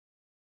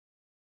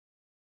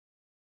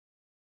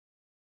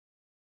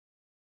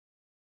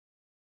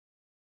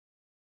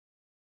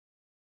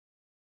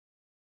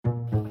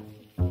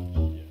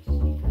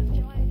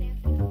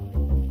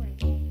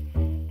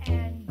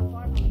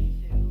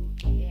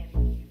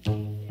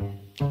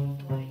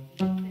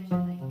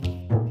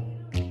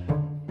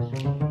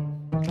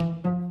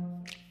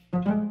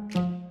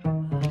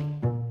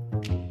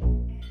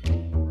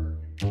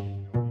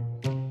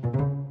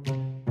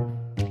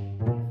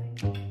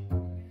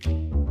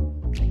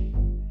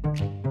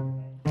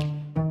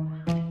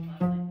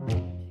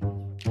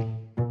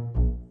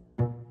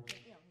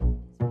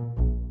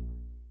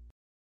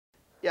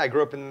Yeah, I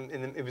grew up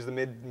it was the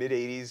mid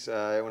 '80s.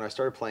 When I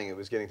started playing, it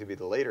was getting to be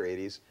the later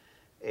 '80s,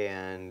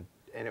 and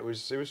it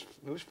was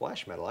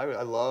flash metal. I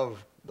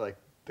love like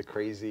the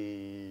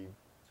crazy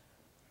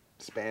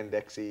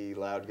spandexy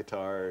loud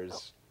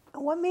guitars.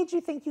 What made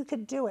you think you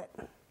could do it?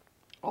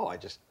 Oh, I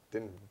just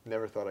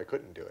never thought I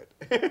couldn't do it.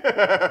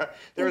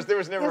 there was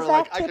never Is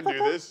like that I can do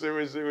typical? this. It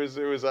was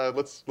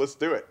let's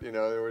do it. You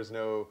know, there was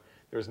no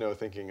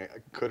thinking I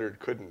could or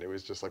couldn't. It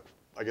was just like,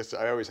 I guess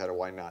I always had a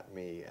why not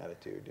me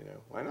attitude. You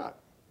know, why not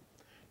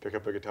pick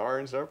up a guitar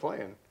and start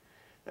playing?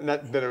 And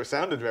that it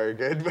sounded very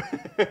good,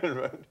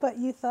 But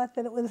you thought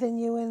that it was in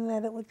you and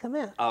that it would come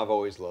out. I've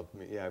always loved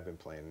yeah, I've been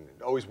playing,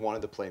 always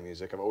wanted to play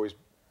music. I've always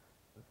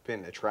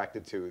been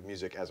attracted to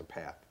music as a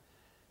path.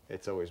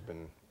 It's always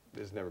been,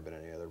 there's never been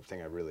any other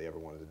thing I really ever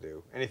wanted to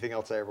do. Anything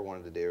else I ever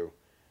wanted to do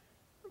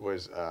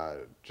was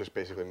just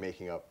basically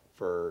making up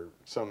for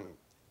some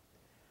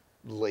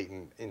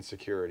latent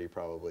insecurity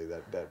probably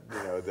that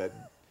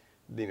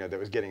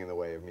was getting in the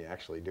way of me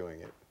actually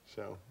doing it.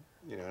 So,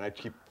 and I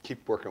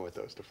keep working with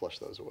those to flush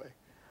those away.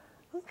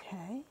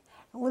 Okay.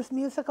 Was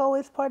music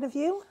always part of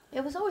you?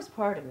 It was always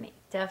part of me,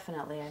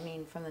 definitely. I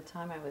mean, from the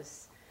time I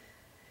was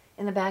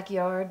in the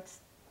backyard,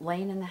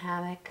 laying in the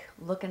hammock,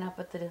 looking up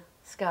at the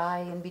sky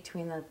in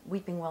between the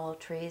weeping willow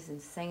trees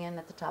and singing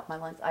at the top of my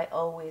lungs, I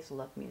always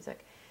loved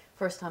music.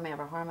 First time I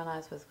ever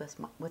harmonized was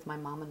with my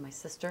mom and my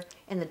sister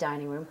in the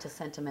dining room to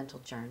Sentimental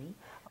Journey.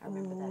 I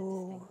remember that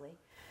distinctly.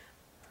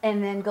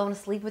 And then going to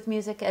sleep with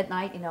music at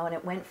night, and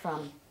it went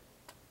from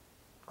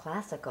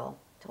classical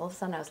to all of a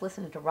sudden I was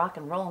listening to rock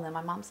and roll, and then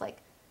my mom's like,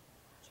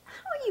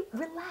 how are you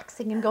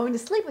relaxing and going to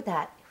sleep with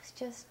that?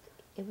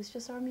 It was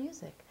just our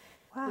music.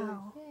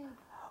 Wow. Yeah.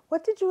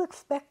 What did you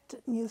expect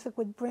music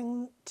would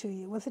bring to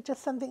you? Was it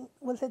something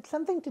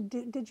to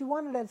do? Did you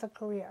want it as a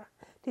career?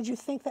 Did you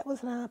think that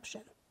was an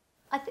option?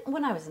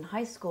 When I was in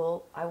high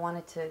school, I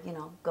wanted to,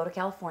 go to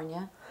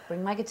California,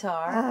 bring my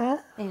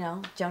guitar,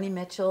 Joni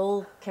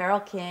Mitchell, Carole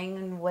King,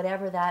 and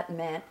whatever that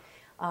meant.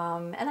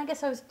 And I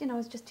guess I was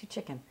just too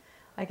chicken.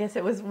 I guess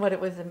it was what it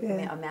was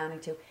amounting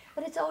to.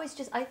 But it's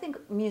always I think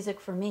music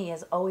for me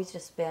has always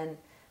just been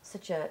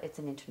it's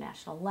an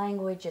international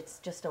language. It's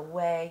just a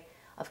way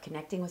of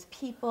connecting with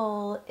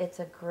people. It's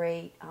a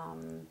great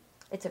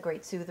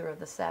soother of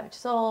the savage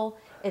soul.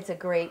 It's a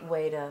great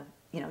way to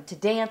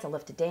dance. I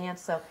love to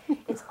dance. So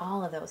it's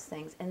all of those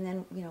things. And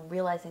then,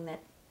 realizing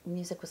that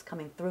music was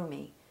coming through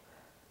me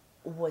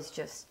was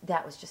just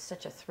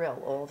such a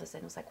thrill. All of a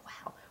sudden, it was like,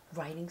 wow,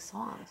 writing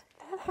songs.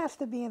 That has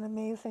to be an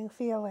amazing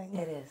feeling.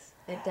 It is.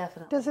 It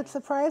definitely Does it is.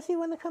 surprise you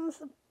when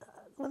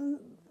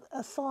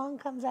a song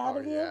comes out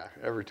of you? Yeah,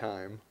 every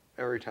time.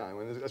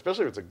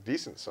 Especially if it's a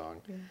decent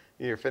song.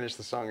 You finish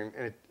the song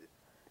and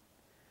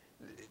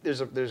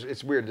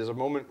it's weird. There's a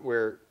moment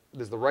where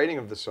there's the writing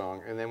of the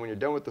song, and then when you're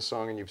done with the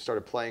song and you've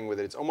started playing with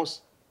it, it's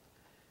almost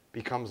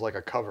becomes like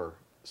a cover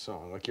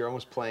song. Like you're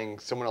almost playing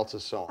someone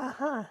else's song.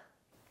 Uh-huh.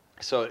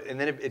 So, and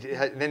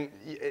then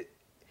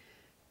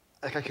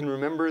like I can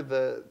remember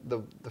the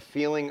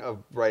feeling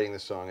of writing the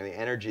song and the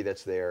energy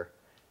that's there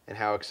and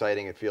how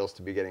exciting it feels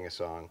to be getting a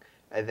song.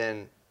 And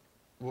then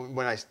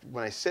when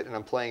I sit and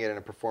I'm playing it in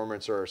a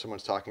performance or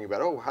someone's talking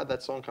about, oh, how'd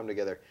that song come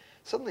together?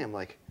 Suddenly I'm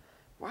like,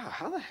 wow,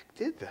 how the heck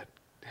did that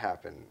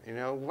happen?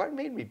 What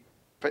made me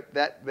put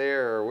that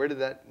there, or where did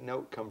that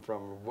note come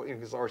from,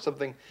 or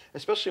something,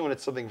 especially when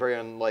it's something very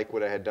unlike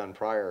what I had done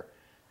prior.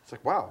 It's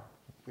like, wow,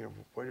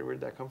 where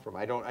did that come from?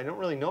 I don't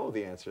really know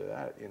the answer to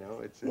that.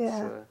 It's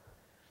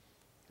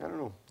I don't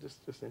know,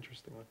 just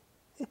interesting one.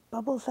 It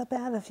bubbles up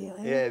out of you.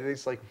 Yeah,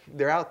 it's like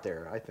they're out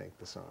there. I think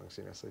the songs,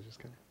 so just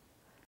kind of.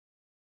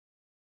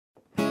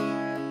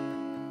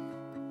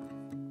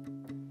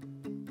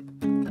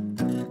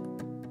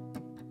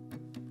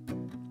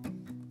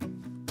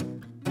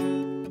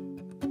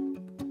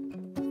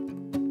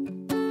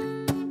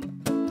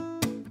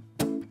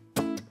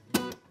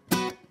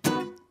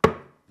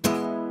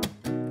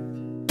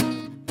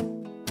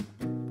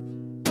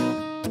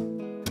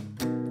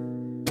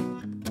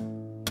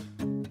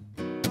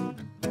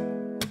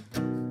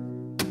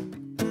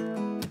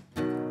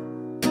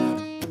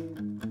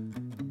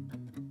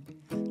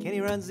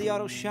 Runs the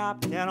auto shop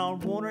down on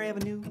Warner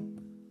Avenue,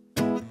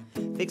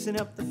 fixing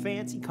up the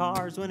fancy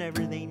cars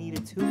whenever they need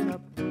a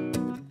tune-up.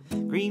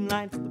 Green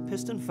lights, the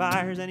piston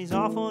fires, and he's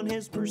off on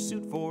his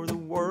pursuit for the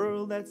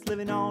world that's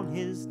living on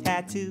his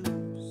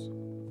tattoos.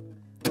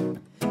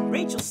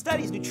 Rachel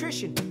studies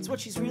nutrition, it's what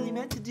she's really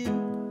meant to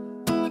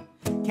do.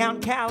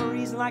 Counting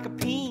calories like a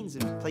beans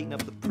and plating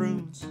up the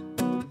prunes.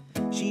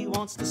 She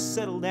wants to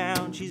settle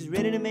down, she's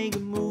ready to make a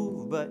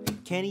move,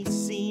 but Kenny's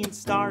seeing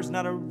stars,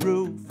 not a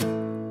roof.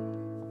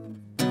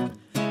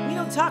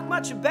 Talk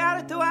much about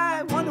it, though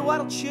I wonder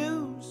what he'll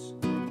choose.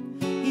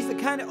 He's the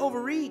kind of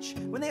overreach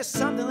when there's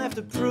something left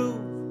to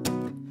prove.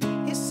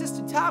 His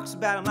sister talks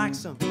about him like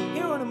some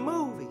hero in a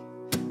movie,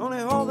 only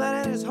all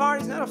that in his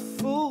heart, he's not a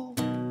fool.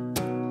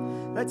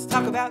 Let's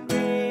talk about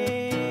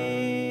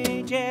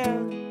Rachel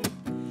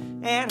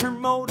and her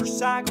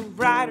motorcycle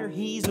rider.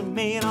 He's a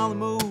man on the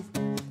move,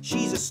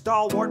 she's a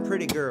stalwart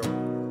pretty girl.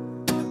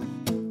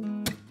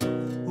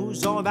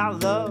 who's all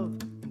about love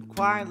and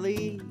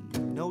quietly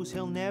knows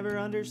he'll never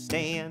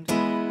understand.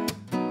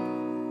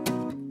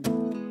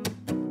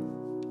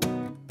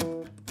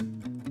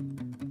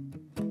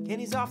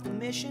 Kenny's off the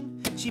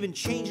mission, she been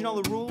changing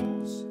all the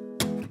rules.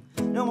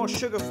 No more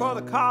sugar for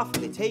the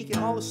coffee, they taking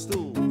all the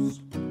stools.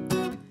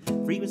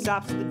 Frequent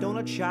stops at the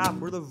donut shop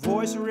where the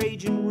voice of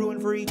rage and ruin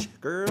for each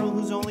girl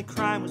whose only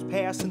crime was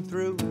passing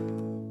through.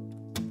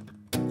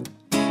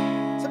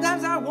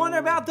 Sometimes I wonder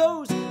about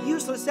those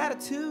useless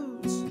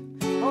attitudes,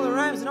 all the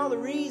rhymes and all the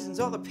reasons,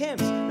 all the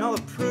pimps and all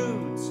the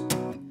prudes.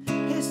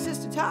 His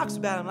sister talks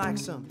about him like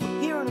some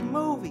hero in a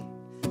movie.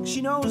 She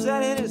knows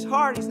that in his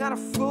heart he's not a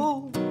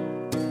fool.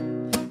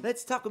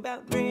 Let's talk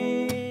about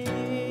Rachel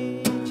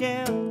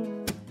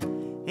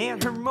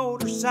and her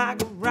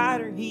motorcycle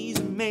rider. He's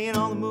a man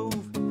on the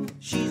move.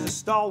 She's a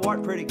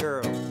stalwart pretty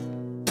girl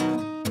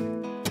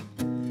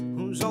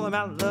who's all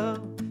about love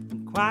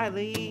and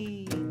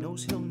quietly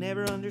knows he'll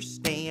never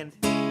understand.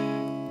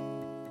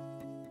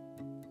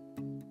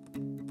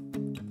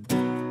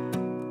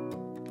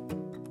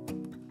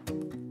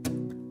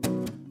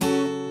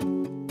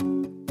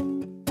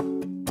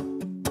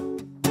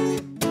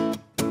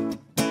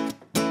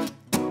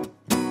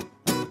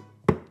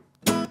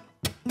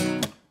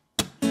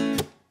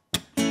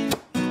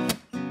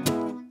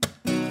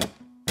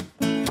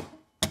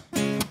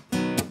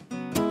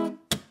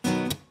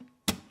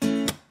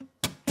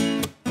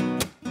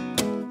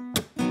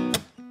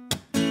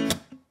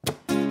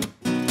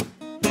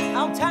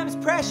 Time is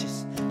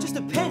precious, just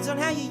depends on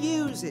how you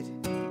use it.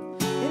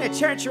 In a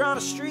church or on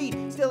a street,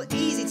 still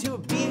easy to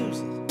abuse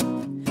it.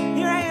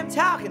 Here I am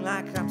talking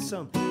like I'm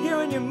some hero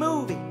in your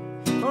movie.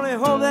 Only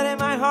hope that in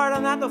my heart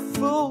I'm not the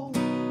fool.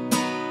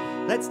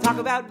 Let's talk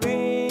about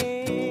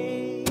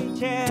Rachel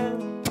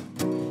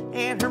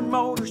and her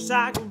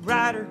motorcycle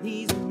rider.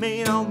 He's a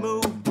man on the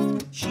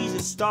move. She's a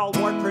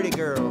stalwart pretty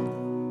girl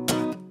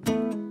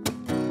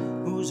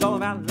who's all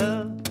about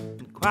love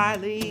and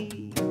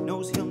quietly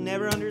knows he'll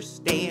never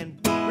understand.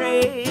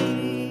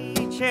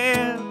 Rachel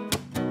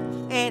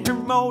and her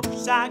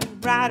motorcycle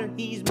rider.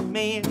 He's my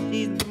man,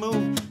 she's the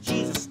move.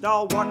 She's a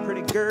stalwart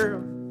pretty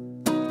girl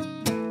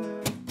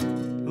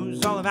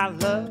who's all about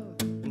love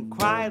and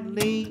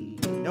quietly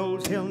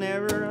knows he'll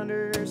never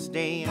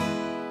understand.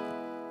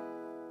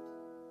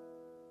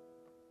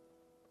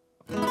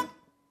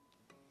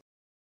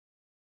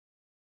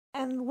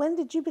 And when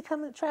did you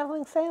become a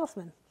traveling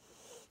salesman?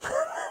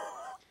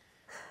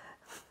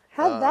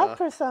 How'd that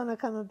persona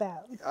come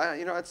about?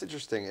 It's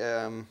interesting.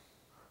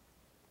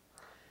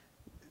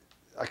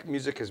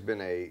 Music has been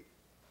a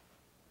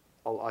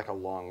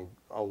long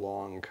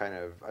kind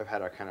of. I've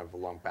had a kind of a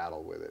long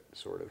battle with it,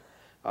 sort of.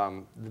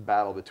 The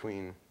battle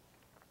between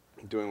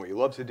doing what you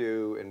love to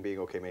do and being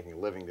okay making a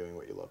living doing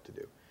what you love to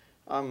do.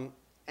 And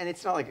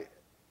it's not like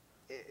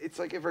it's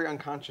like a very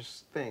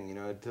unconscious thing,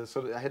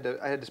 So I had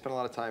to spend a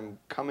lot of time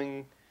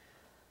coming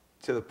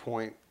to the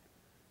point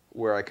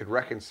where I could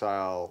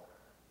reconcile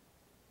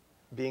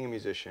being a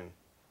musician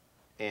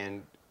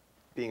and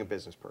being a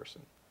business person.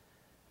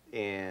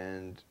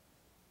 And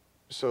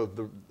so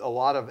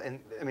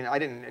I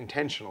didn't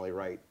intentionally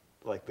write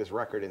like this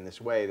record in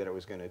this way that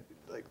was going to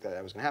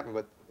happen,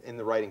 but in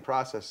the writing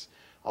process,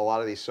 a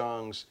lot of these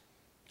songs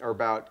are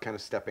about kind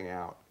of stepping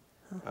out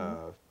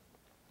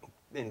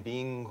and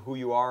being who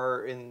you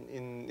are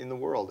in the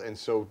world. And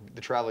so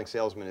the traveling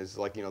salesman is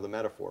like, the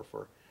metaphor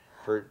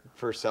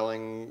for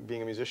selling,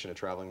 being a musician, a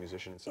traveling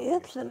musician.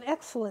 It's an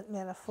excellent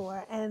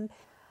metaphor and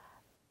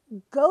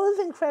goes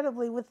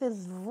incredibly with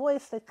this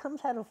voice that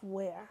comes out of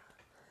where?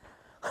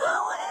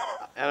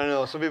 I don't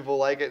know. Some people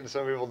like it and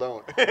some people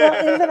don't.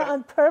 Well, is it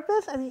on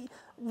purpose? I mean,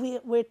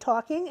 we're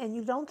talking and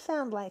you don't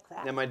sound like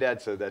that. Yeah, my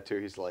dad said that too.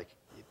 He's like,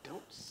 you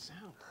don't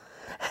sound.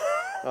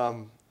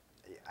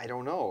 I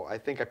don't know. I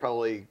think I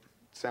probably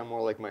sound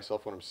more like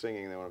myself when I'm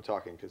singing than when I'm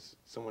talking because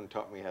someone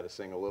taught me how to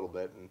sing a little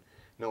bit and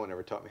no one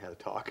ever taught me how to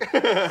talk.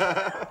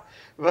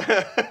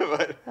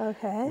 but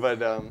Okay.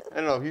 But I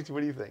don't know. What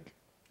do you think?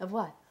 Of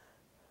what?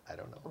 I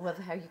don't know. Well,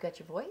 how you got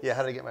your voice? Yeah,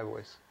 how did I get my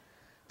voice?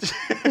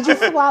 Did you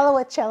swallow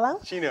a cello?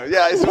 She knows.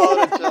 Yeah, I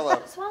swallowed a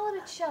cello.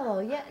 Swallowed a cello.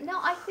 Yeah. No,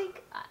 I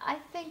think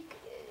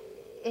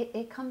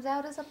it comes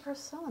out as a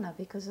persona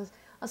because a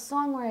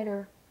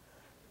songwriter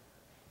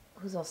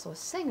who's also a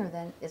singer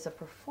then is a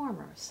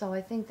performer. So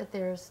I think that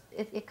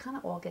it kind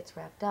of all gets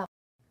wrapped up.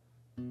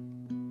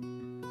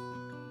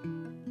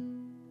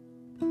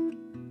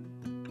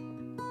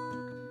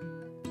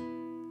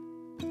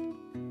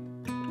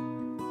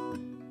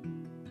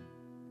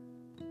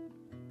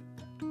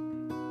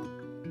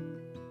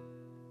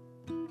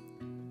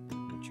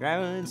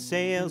 Traveling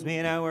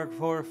salesman, I work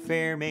for a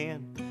fair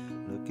man.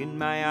 Look in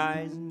my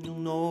eyes and you'll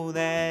know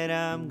that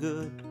I'm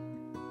good.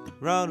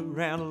 Run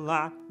around a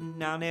lot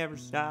and I'll never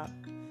stop.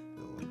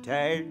 Though I'm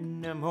tired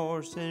and I'm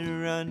hoarse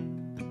and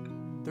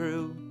run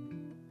through.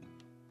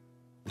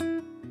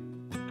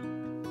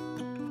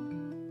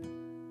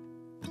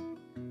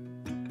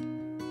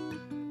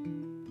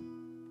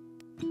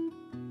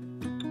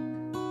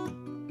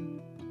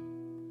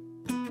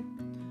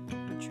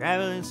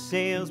 Traveling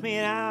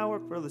salesman, I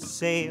work for the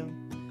sale,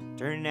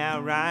 turning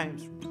out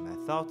rhymes from my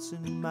thoughts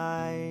and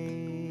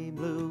my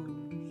blues.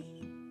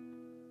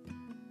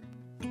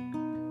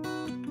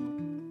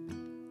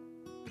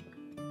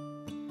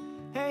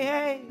 Hey,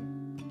 hey,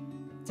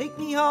 take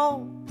me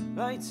home,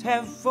 lights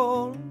have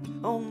fallen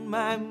on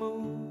my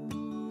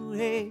mood.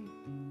 Hey,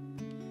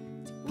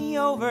 take me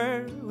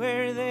over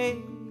where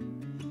they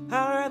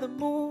holler at the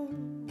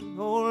moon,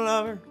 oh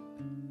lover.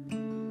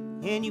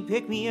 And you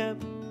pick me up,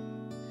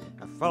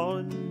 I'm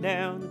falling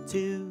down the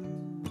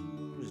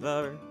tubes,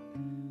 lover,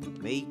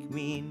 make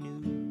me new.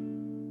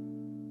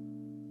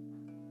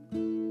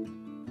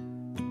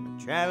 I'm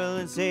a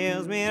traveling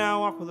salesman, I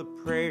walk with a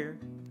prayer.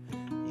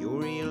 You'll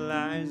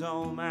realize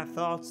all my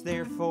thoughts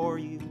there for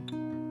you.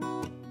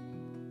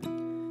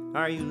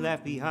 Are you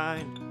left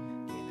behind?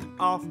 Can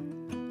I offer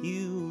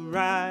you a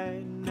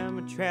ride? I'm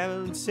a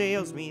traveling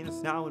salesman,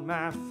 it's not what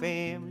my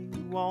family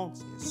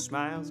wants. And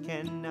smiles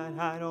cannot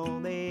hide all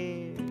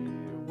their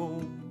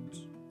wounds.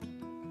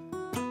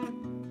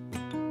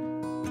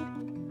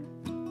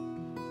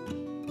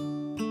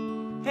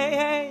 Hey,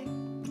 hey,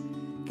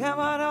 come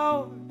on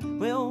over,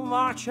 we'll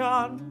march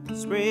on,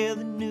 spread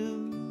the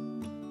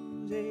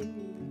news. Hey,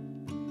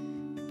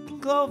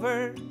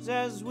 clovers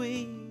as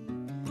we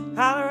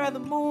holler at the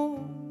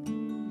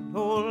moon,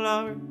 oh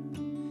lover,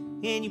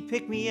 and you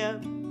pick me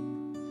up,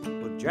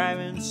 we'll drive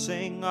and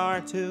sing our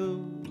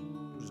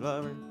tunes,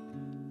 lover,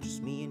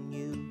 just me and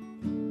you.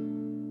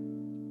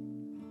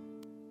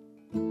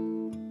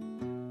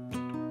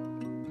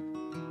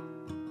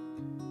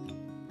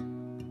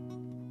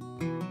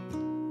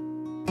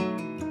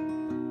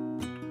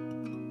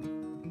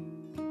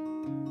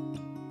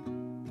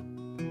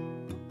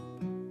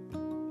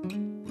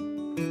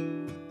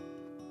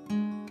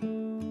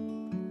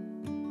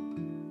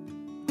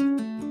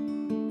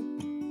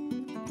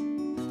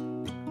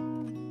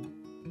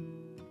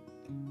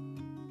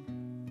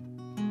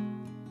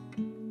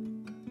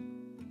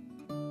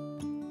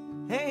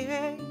 Hey,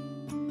 hey,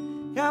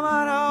 come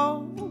on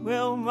home,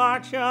 we'll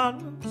march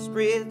on,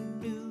 spread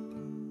the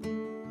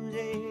news.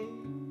 Hey,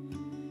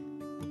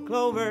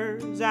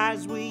 clovers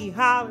as we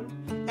holler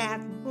at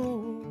the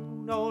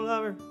moon, oh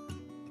lover.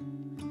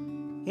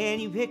 Can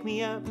you pick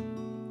me up?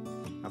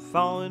 I'm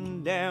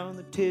falling down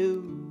the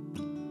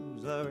tubes,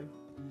 lover,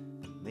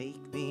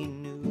 make me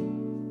new.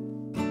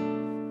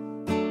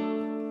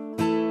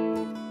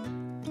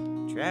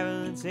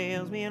 Traveling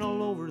salesman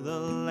all over the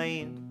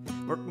land,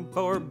 working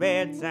for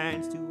bad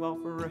signs to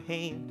offer a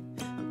hand.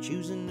 I'm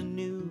choosing a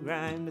new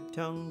rhyme to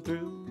tongue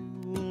through.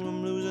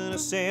 I'm losing a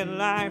sad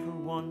life for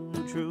one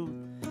truth.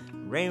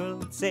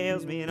 Rambling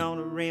salesman on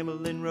a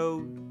rambling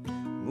road,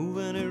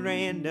 moving at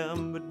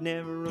random but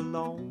never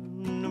alone.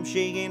 I'm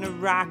shaking a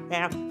rock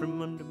out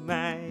from under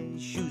my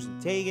shoes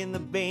and taking the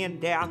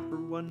band out for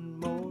one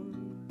more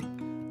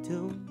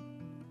tune.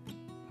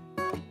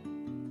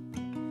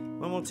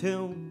 One more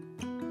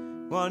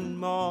tune, one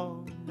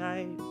more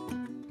night.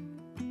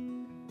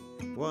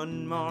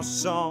 One more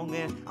song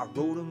and I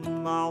wrote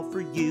them all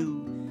for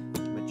you.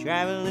 I'm a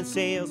traveling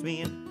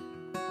salesman.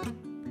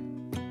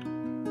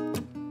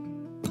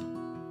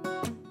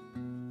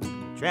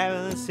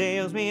 Traveling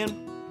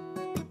salesman.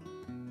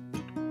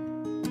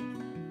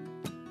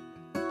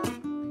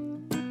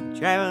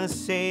 Traveling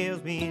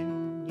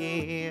salesman,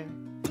 yeah.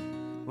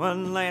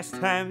 One last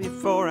time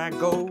before I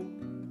go.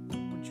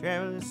 I'm a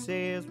traveling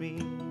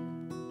salesman.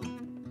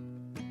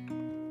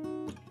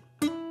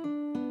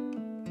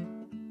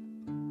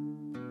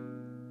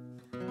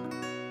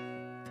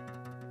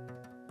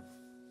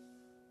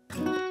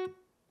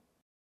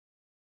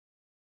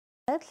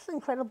 That's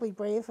incredibly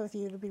brave of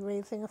you to be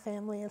raising a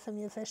family as a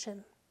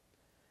musician.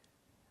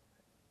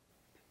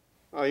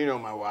 Oh, you know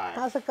my wife.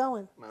 How's it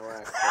going? My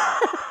wife.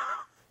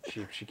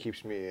 She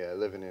keeps me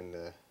living in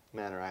the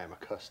manner I am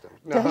accustomed.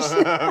 No, Does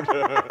she?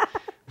 well,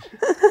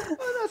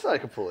 that's not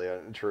completely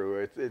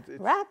untrue. It's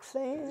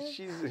Roxanne.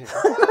 she's.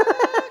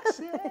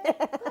 Roxanne.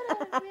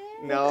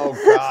 No,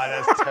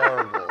 God, that's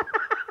terrible.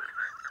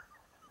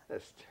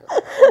 That's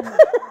terrible.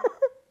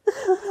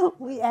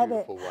 We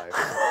edit. Beautiful wife.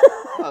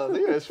 Oh,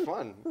 yeah, it's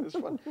fun. It's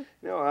fun.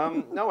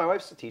 No, my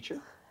wife's a teacher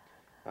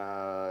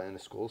in the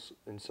schools,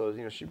 and so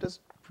she does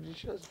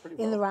pretty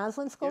well. In the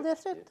Roslyn School Yep,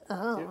 District? yep,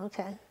 Oh, yep.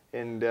 okay.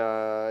 And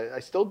I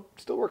still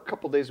work a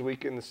couple days a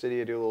week in the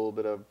city. I do a little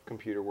bit of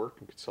computer work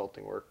and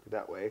consulting work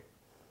that way.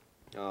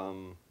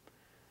 I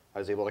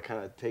was able to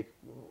kind of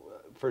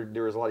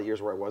there was a lot of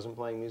years where I wasn't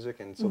playing music,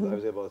 and so I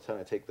was able to kind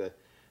of take the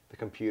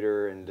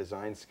computer and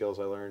design skills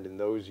I learned in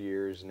those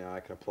years. Now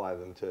I can apply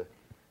them to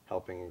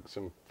helping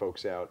some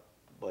folks out,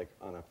 like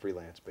on a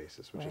freelance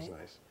basis, which is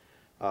nice.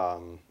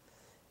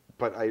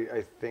 But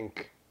I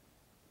think,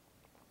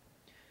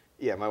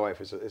 yeah, my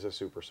wife is a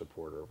super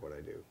supporter of what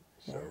I do.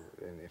 So,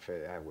 and if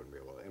I wouldn't be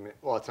able to,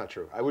 well, it's not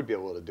true. I would be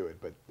able to do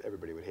it, but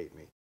everybody would hate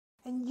me.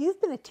 And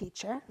you've been a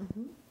teacher.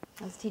 Mm-hmm.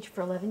 I was a teacher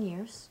for 11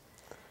 years.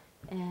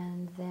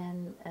 And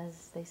then,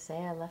 as they say,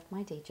 I left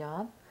my day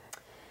job.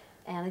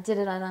 And I did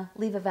it on a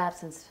leave of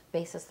absence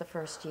basis the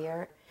first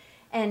year.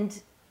 And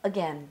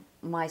again,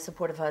 my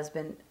supportive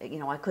husband, you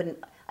know, I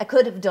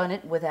could have done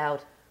it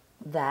without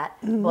that,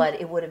 but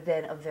it would have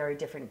been a very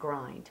different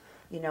grind.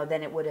 You know,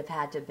 then it would have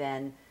had to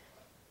been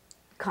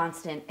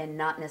constant and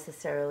not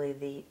necessarily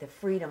the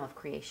freedom of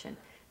creation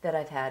that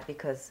I've had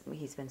because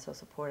he's been so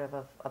supportive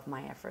of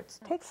my efforts.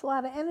 It takes a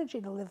lot of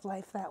energy to live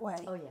life that way.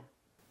 Oh, yeah.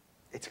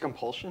 It's a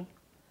compulsion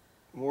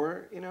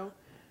more, you know.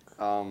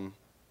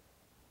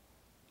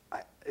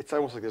 It's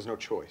almost like there's no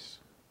choice.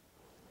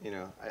 You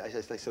know, I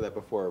said that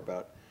before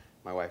about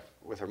my wife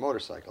with her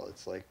motorcycle.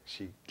 It's like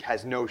she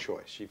has no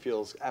choice. She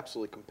feels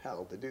absolutely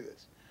compelled to do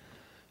this.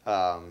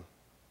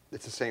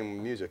 It's the same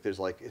with music. There's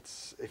like,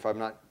 if I'm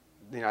not,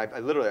 you know,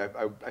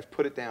 I've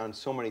put it down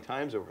so many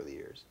times over the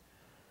years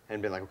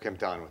and been like, okay, I'm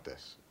done with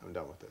this. I'm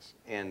done with this.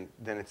 And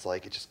then it's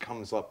like, it just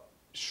comes up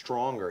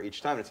stronger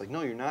each time. It's like,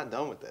 no, you're not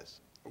done with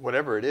this.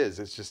 Whatever it is,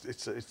 it's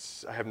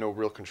just, I have no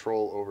real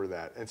control over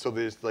that. And so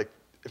there's like,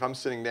 if I'm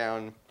sitting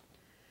down,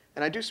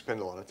 and I do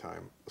spend a lot of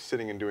time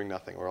sitting and doing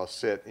nothing, or I'll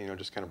sit, you know,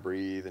 just kind of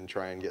breathe and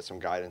try and get some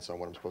guidance on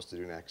what I'm supposed to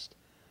do next.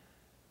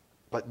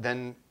 But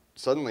then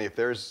suddenly, if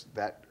there's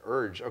that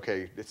urge,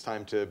 okay, it's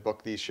time to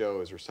book these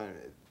shows or something,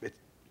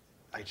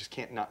 I just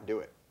can't not do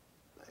it,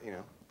 you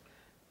know.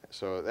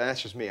 So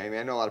that's just me. I mean,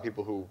 I know a lot of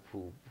people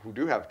who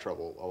do have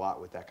trouble a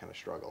lot with that kind of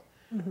struggle,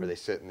 where they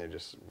sit and they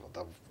just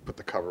they'll put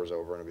the covers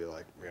over and be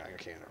like, yeah, I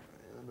can't.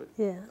 But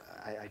Yeah.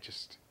 I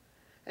just,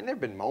 and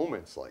there've been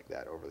moments like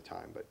that over the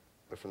time, but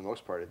for the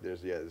most part,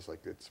 it's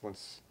like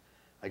once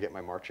I get my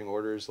marching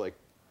orders like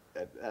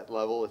at that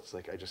level, it's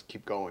like I just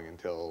keep going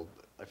until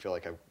I feel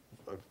like I've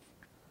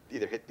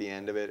either hit the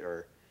end of it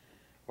or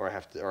I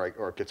have to,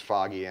 or it gets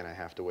foggy and I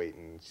have to wait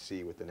and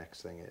see what the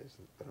next thing is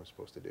that I'm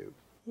supposed to do.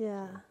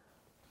 Yeah.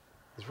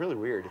 It's really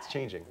weird. It's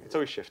changing. It's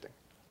always shifting.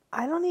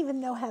 I don't even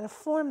know how to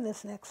form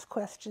this next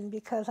question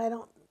because I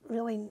don't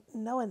really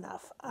know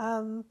enough.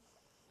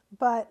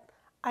 But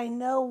I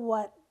know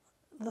what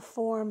the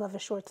form of a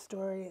short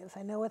story is.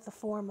 I know what the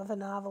form of a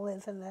novel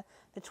is and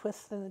the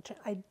twists and the turns.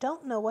 I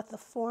don't know what the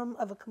form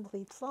of a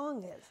complete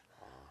song is.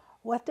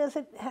 What does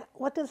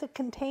it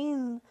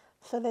contain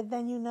so that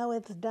then you know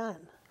it's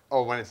done?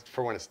 Oh, when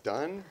it's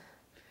done?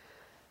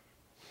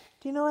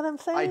 Do you know what I'm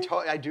saying?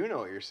 I do know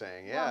what you're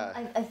saying. Yeah.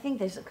 Well, I think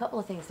there's a couple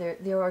of things.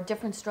 There are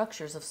different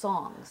structures of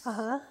songs.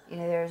 Uh-huh. You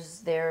know,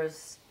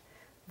 there's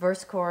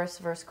verse, chorus,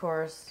 verse,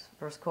 chorus,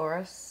 verse,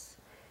 chorus.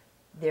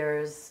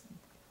 There's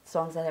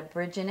songs that have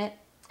bridge in it,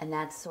 and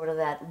that's sort of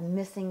that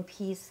missing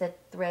piece that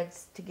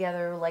threads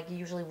together, like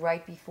usually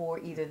right before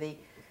either the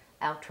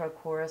outro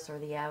chorus or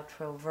the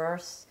outro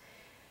verse.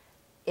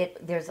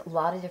 There's a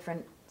lot of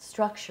different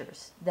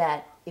structures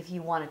that if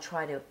you want to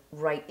try to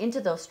write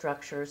into those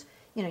structures,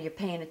 you know, you're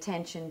paying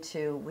attention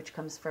to which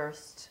comes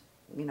first.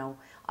 You know,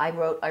 I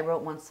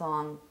wrote one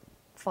song,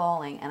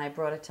 Falling, and I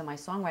brought it to my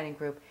songwriting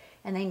group,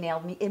 and they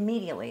nailed me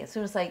immediately. As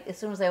soon as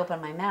I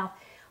opened my mouth,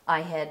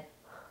 I had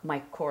my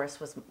chorus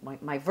was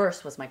my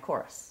verse was my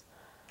chorus,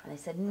 and they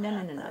said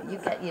no, you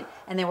get you,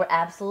 and they were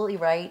absolutely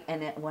right.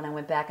 And when I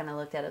went back and I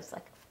looked at it, it was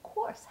like, of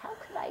course, how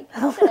could I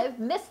have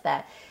missed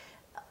that?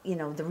 You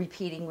know, the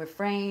repeating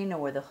refrain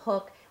or the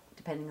hook,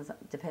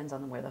 depends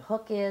on where the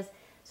hook is.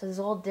 So there's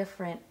all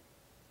different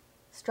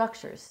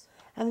structures.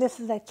 And this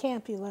is at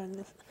camp you learned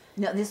this.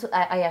 No,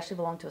 I actually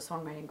belong to a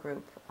songwriting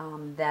group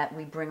that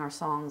we bring our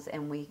songs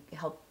and we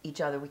help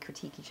each other, we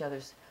critique each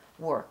other's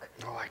work.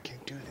 Oh, I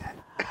can't do that.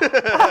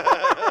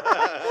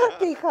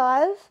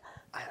 Because?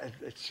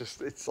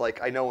 It's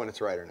like, I know when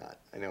it's right or not.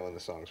 I know when the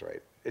song's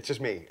right. It's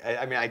just me.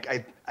 I mean,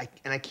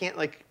 I can't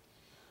like,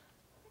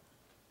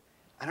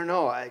 I don't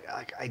know.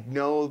 I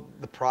know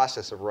the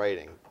process of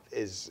writing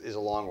is a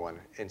long one.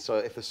 And so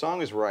if the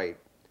song is right,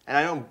 and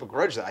I don't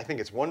begrudge that. I think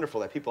it's wonderful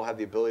that people have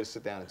the ability to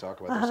sit down and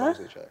talk about their songs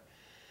with each other.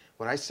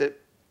 When I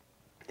sit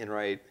and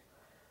write,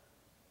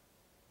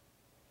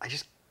 I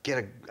just get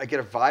a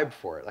vibe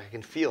for it. Like I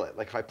can feel it.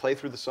 Like if I play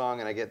through the song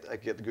and I get the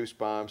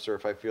goosebumps, or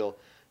if I feel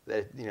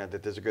that, you know,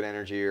 that there's a good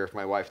energy, or if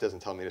my wife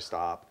doesn't tell me to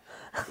stop,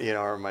 you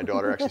know, or my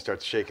daughter actually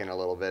starts shaking a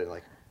little bit,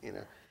 like, you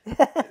know,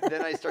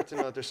 then I start to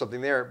know that there's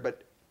something there.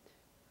 But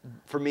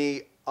for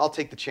me, I'll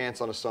take the chance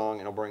on a song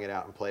and I'll bring it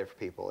out and play it for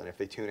people. And if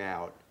they tune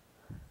out,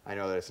 I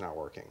know that it's not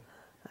working.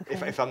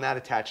 Okay. If I'm not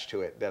attached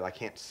to it, that I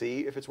can't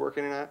see if it's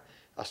working or not,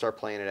 I'll start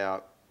playing it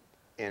out,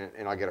 and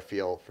I'll get a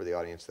feel for the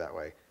audience that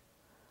way.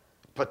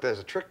 But there's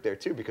a trick there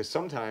too, because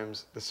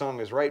sometimes the song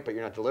is right, but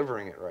you're not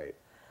delivering it right.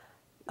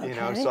 Okay. You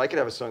know, so I could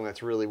have a song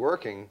that's really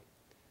working.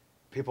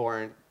 People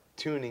aren't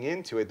tuning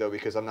into it though,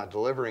 because I'm not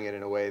delivering it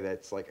in a way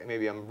that's like,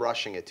 maybe I'm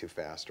rushing it too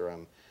fast, or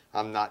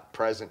I'm not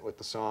present with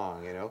the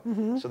song, you know?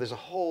 Mm-hmm. So there's a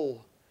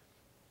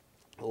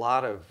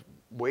lot of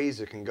ways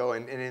it can go,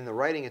 and in the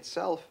writing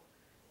itself,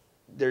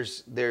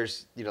 there's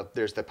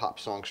the pop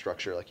song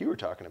structure like you were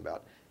talking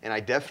about, and I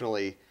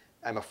definitely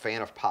am a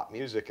fan of pop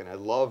music, and I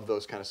love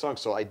those kind of songs.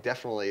 So I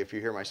definitely, if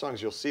you hear my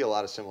songs, you'll see a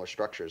lot of similar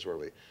structures where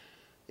we,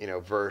 you know,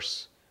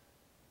 verse,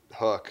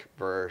 hook,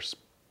 verse,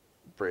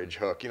 bridge,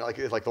 hook, you know,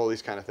 like all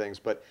these kind of things.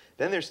 But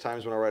then there's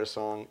times when I write a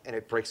song and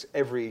it breaks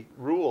every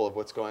rule of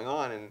what's going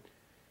on, and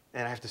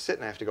I have to sit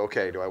and I have to go,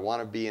 okay, do I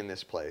want to be in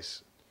this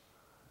place?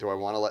 do I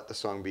want to let the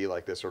song be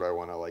like this, or do I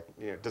want to, like,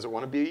 does it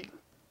want to be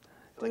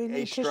like we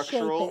need to shape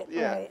astructural? it,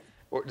 Yeah. right.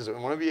 Or does it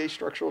want to be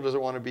astructural? Does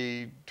it want to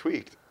be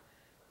tweaked?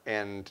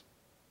 And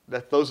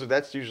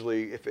that's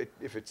usually, if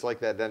it's like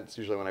that, then it's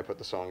usually when I put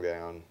the song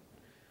down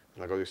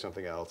and I'll go do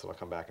something else and I'll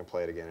come back and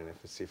play it again and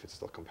see if it's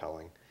still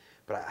compelling.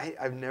 But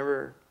I've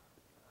never,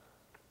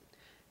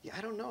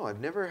 I don't know. I've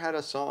never had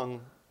a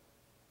song.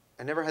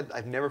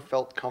 I've never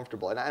felt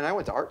comfortable. And I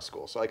went to art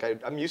school, so like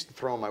I'm used to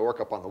throwing my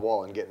work up on the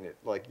wall and getting it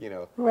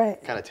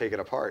right. kind of taken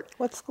apart.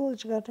 What school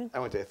did you go to? I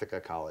went to Ithaca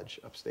College,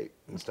 upstate,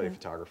 and studied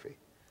photography.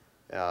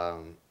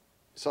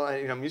 So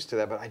I'm used to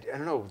that, but I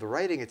don't know. The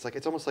writing, it's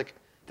almost like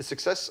the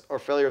success or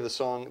failure of the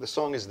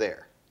song is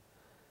there.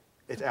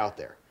 It's out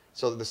there.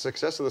 So the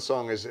success of the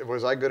song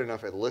was I good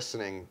enough at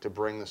listening to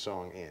bring the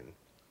song in?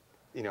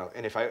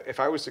 And if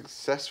I was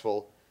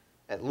successful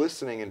at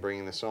listening and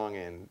bringing the song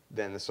in,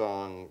 then the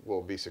song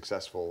will be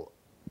successful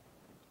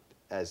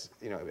as,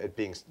 at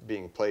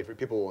being played for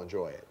people will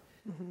enjoy it.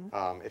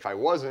 Mm-hmm. If I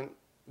wasn't,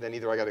 then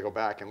either I got to go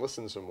back and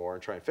listen some more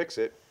and try and fix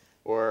it,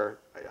 or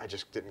I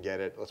just didn't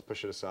get it. Let's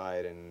push it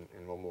aside and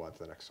we'll move on to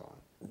the next song.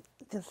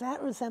 Does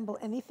that resemble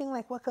anything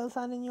like what goes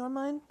on in your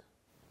mind?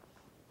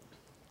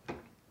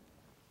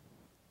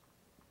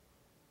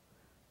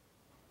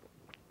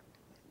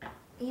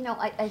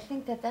 I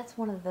think that's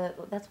one of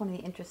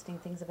the interesting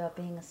things about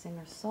being a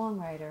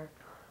singer-songwriter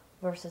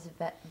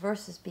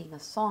versus being a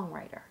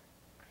songwriter.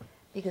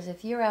 Because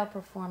if you're out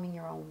performing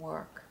your own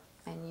work,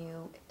 and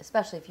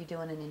especially if you're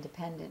doing an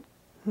independent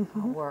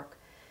work,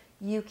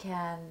 you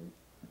can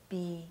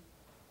be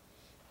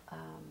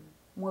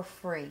more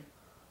free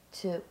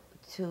to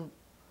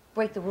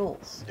break the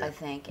rules, I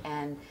think,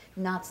 and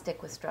not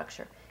stick with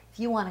structure. If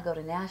you want to go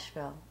to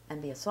Nashville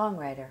and be a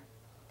songwriter,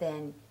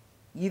 then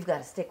you've got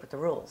to stick with the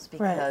rules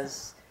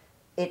because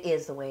it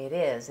is the way it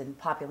is. In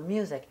popular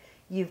music,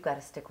 you've got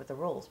to stick with the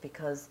rules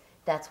because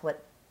that's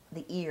what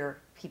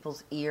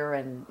people's ear,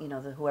 and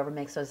whoever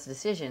makes those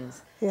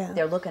decisions,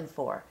 they're looking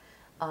for.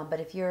 But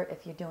if you're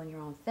doing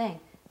your own thing,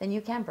 then you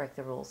can break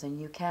the rules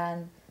and you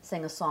can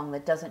sing a song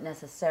that doesn't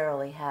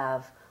necessarily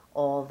have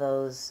all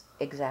those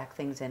exact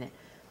things in it.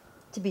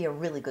 To be a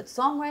really good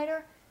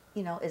songwriter,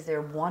 is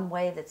there one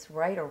way that's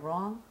right or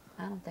wrong?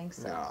 I don't think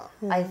so.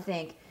 No. I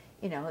think,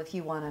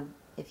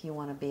 if you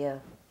want to be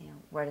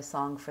write a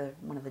song for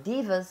one of the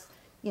divas,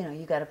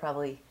 you got to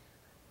probably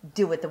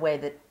do it the way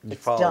that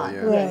it's done.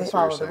 You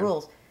follow the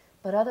rules.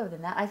 But other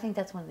than that, I think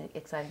that's one of the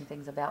exciting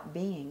things about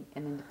being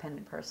an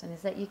independent person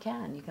is that you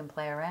can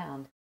play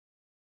around.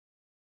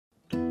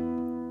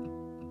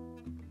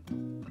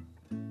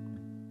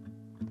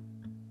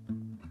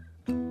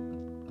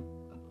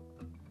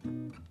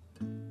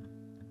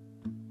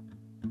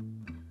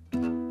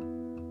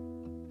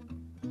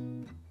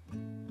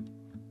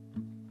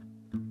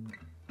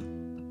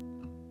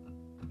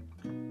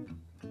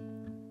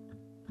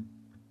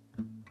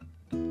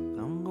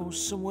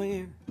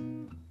 Somewhere,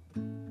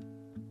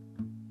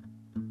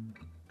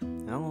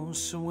 I'm going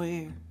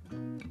somewhere.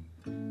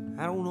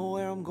 I don't know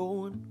where I'm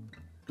going.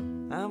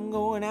 I'm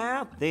going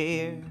out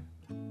there.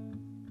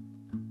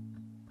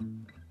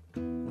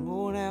 I'm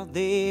going out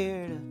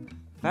there to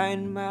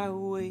find my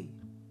way.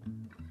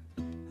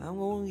 I'm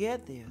going to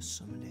get there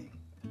someday.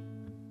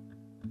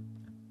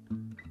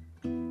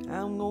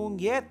 I'm going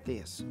to get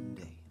there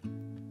someday.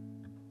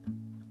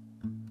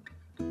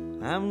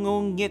 I'm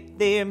going to get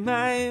there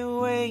my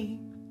way.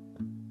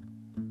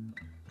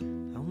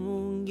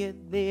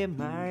 Get there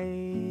my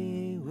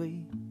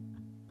way.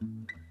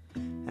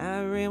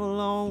 I ramble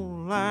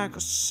on like a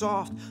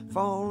soft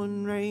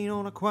falling rain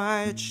on a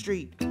quiet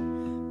street.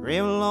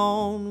 Ramble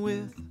on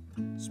with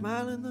a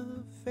smile in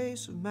the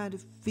face of my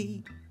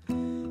defeat.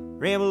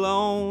 Ramble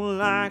on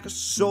like a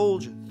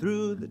soldier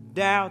through the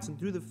doubts and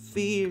through the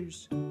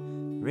fears.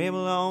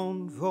 Ramble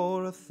on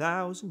for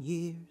 1,000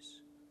 years.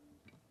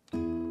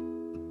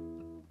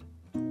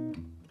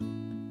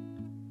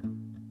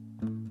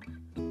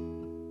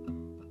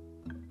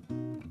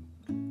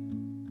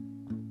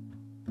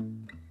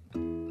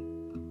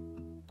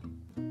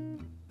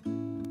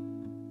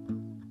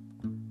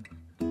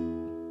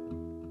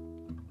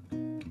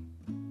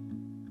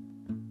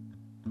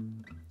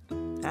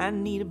 I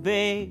need a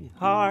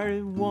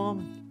big-hearted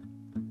woman,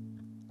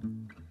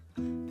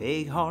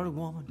 big-hearted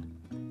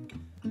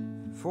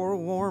woman, for a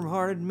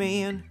warm-hearted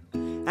man.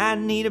 I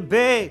need a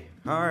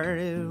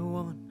big-hearted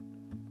woman,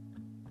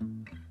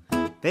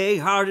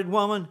 big-hearted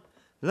woman,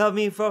 love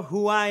me for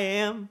who I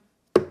am.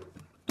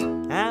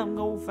 I'm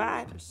gonna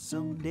find her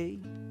someday.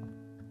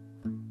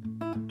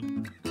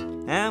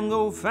 I'm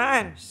gonna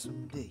find her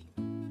someday.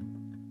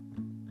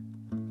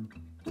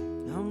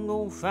 I'm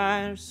gonna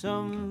find her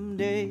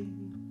someday.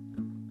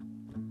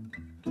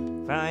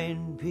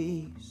 Find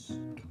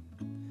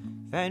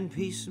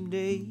peace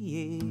someday,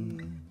 yeah.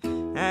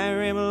 I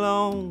ramble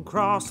on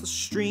across the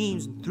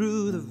streams and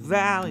through the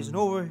valleys and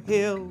over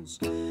hills.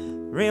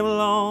 Ramble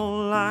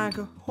on like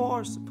a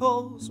horse that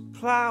pulls a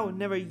plow and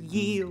never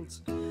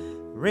yields.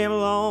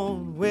 Ramble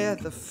on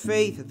with a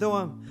faith that though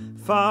I'm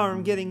far,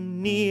 I'm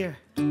getting near.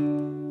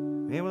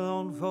 It was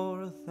on for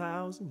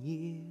 1,000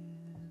 years.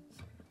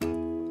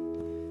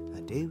 I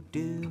do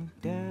do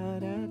da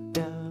da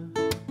da.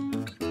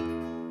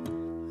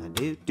 I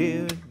do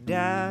do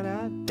da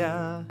da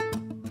da.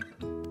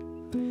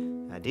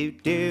 I do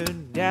do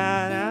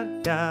da da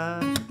da.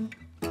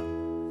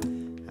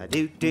 I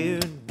do do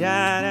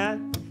da da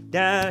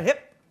da.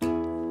 Hip.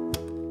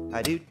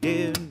 I do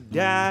do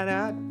da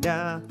da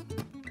da.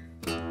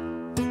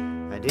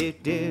 I do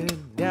do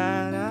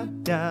da da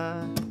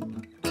da.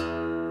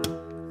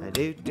 I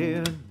do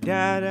do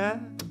da da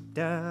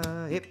da.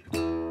 Hip.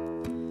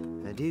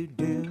 I do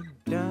do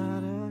da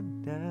da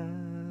da.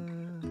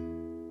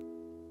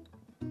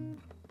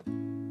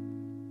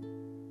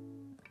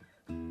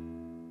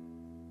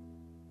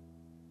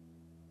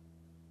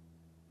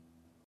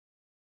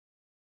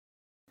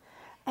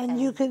 And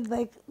you could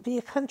like be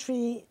a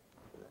country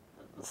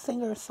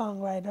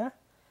singer-songwriter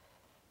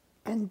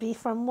and be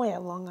from where?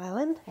 Long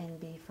Island? And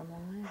be from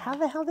Long Island. How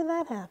the hell did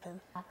that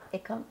happen?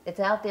 It's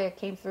out there. It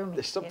came through me.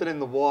 There's something in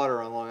the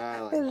water on Long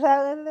Island. Is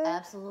that what it is?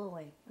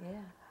 Absolutely,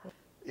 yeah.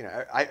 You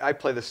know, I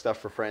play this stuff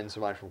for friends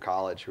of mine from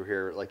college who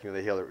hear, like, you know,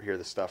 they hear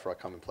the stuff, or I'll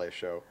come and play a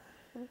show,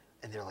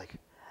 and they're like,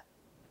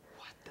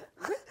 "What the?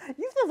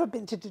 You've never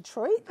been to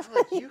Detroit?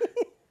 Like,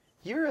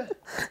 you're a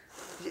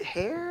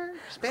hair,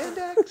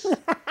 spandex,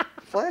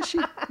 flashy,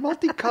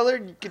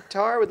 multicolored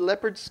guitar with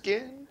leopard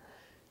skin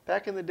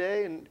back in the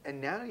day, and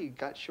now you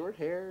got short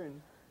hair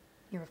and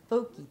You're a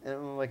folky.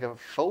 I'm like a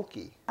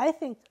folky." I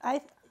think,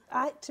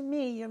 to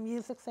me, your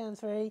music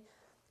sounds very,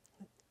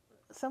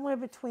 somewhere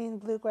between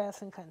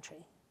bluegrass and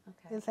country.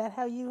 Okay. Is that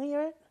how you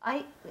hear it?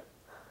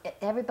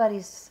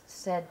 Everybody's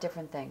said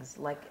different things.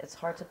 Like, it's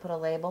hard to put a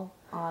label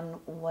on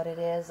what it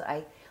is.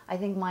 I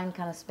think mine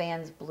kind of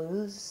spans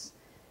blues,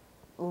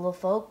 a little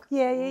folk,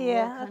 Yeah, a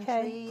little okay,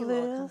 country, a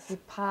little blues. country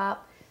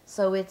pop.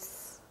 So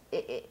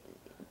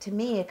to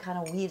me, it kind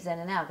of weaves in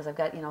and out because I've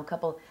got, you know, a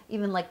couple,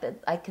 even like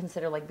I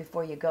consider, like,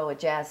 Before You Go, a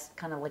jazz,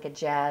 kind of like a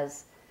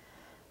jazz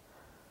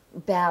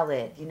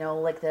ballad, you know,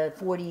 like the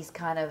 40s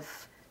kind of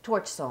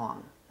torch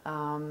song.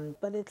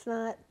 But it's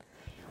not.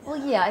 Well,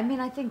 yeah, I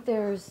mean, I think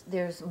there's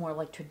more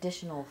like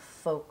traditional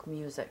folk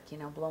music, you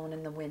know, Blowing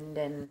in the Wind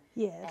and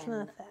Yeah, it's and,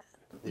 not that.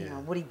 you know,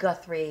 Woody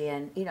Guthrie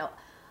and, you know,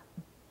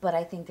 but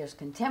I think there's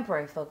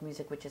contemporary folk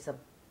music, which is a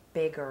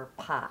bigger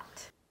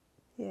pot.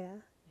 Yeah.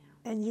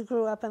 And you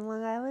grew up in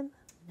Long Island?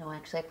 No,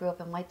 actually, I grew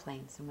up in White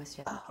Plains in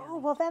Westchester Oh, County.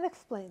 well, that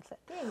explains it.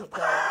 There you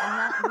go.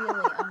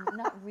 I'm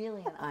not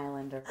really an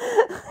islander,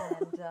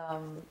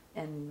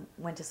 and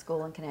went to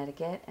school in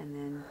Connecticut, and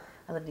then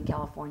I lived in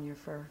California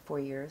for 4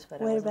 years,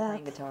 but I wasn't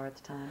playing guitar at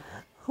the time.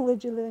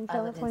 Where'd you live in I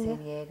lived California? in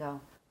San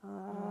Diego.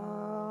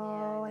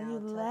 Oh, Yeah, and you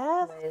no,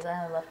 tough left? ways.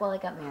 I left. Well, I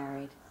got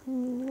married.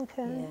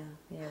 Okay.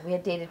 Yeah. We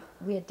had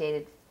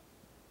dated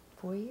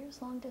 4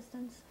 years long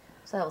distance,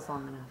 so that was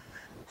long enough.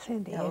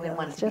 San You know,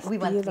 Diego is just we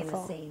wanted to be in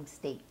beautiful. the same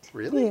state.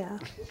 Really? Yeah.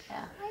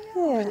 Yeah, I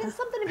know. Yeah. There's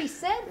something to be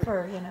said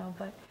for, you know,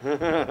 but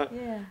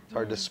yeah. It's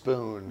hard to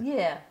spoon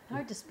Yeah,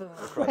 hard to spoon.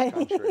 across Right.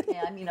 country.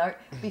 Yeah, I mean,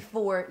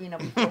 before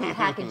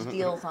package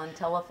deals on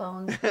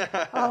telephones.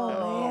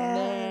 Oh,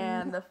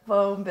 Man, the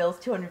phone bill's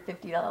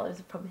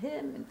 $250 from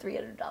him and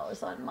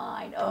 $300 on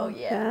mine. Oh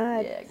yeah,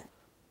 God. yeah.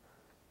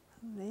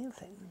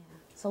 Amazing.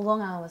 So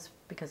Long Island was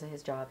because of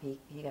his job. He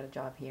got a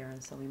job here,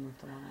 and so we moved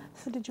to Long Island.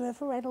 So did you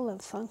ever write a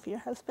love song for your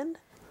husband?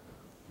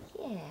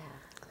 Yeah.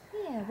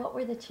 What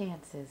were the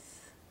chances?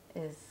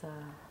 Is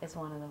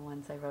one of the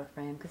ones I wrote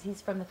for him because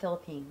he's from the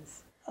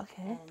Philippines,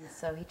 Okay. and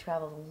so he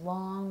traveled a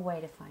long way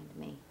to find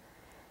me.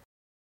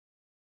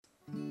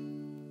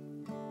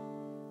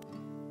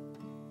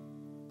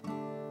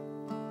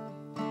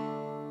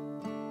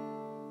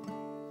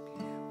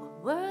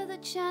 What were the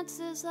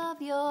chances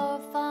of your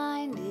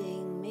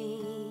finding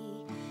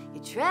me?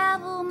 You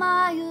traveled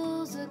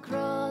miles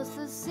across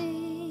the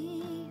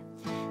sea,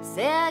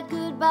 said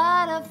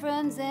goodbye to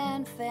friends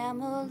and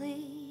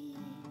family,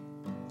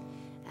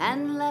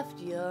 and left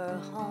your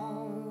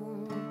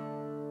home.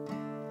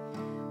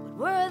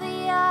 What were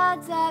the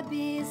odds I'd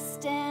be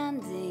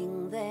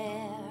standing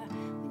there?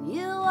 When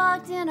you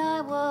walked in,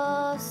 I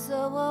was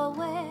so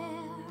aware.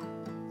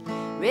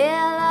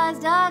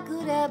 Realized I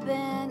could have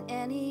been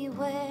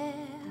anywhere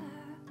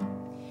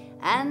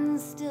and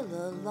still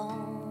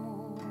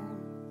alone.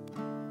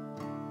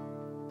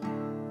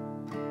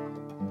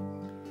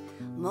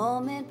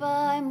 Moment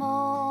by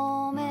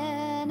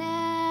moment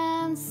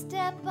and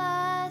step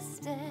by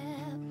step,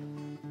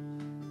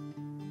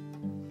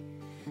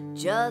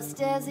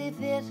 just as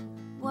if it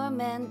were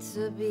meant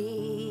to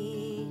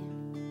be.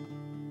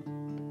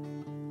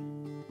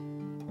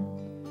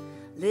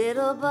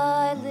 Little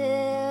by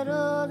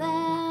little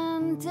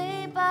and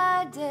day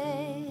by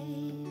day,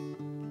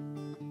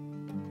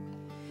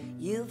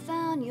 you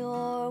found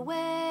your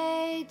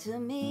way to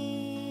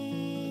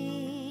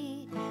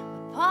me.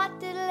 What part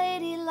did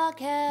Lady Luck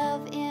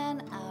have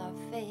in our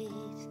fate?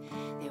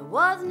 There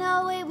was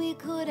no way we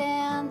could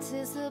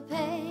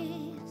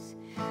anticipate.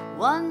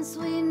 Once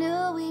we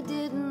knew, we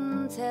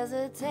didn't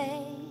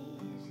hesitate.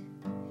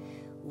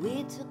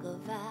 We took a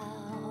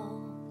vow.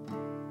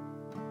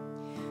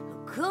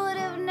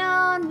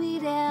 known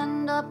we'd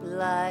end up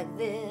like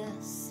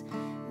this.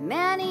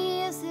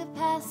 Many years have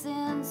passed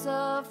since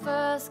our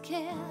first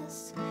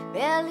kiss.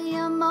 Barely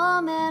a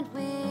moment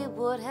we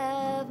would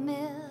have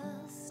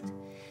missed.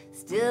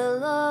 Still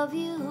love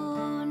you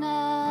now.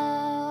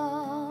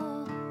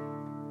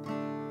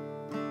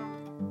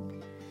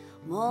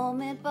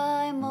 Moment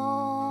by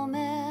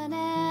moment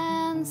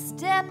and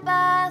step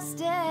by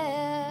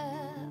step,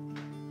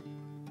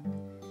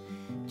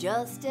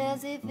 just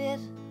as if it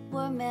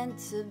were meant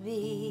to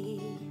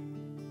be.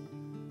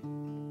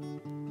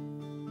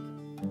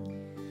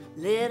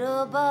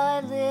 Little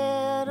by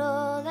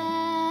little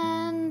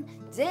and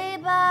day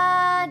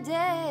by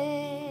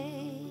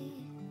day,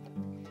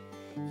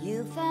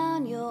 you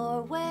found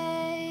your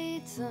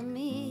way to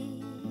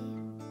me.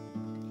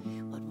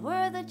 What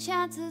were the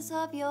chances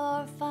of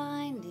your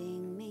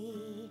finding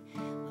me?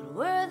 What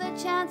were the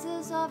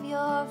chances of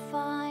your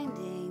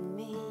finding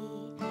me?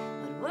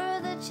 What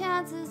were the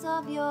chances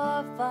of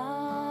your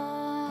finding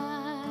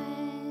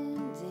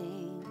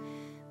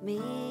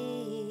me?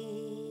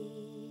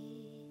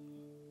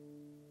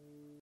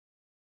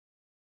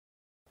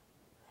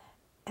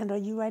 And are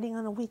you writing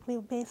on a weekly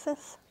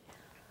basis?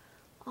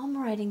 I'm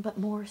writing, but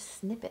more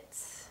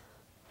snippets.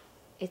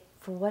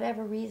 For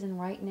whatever reason,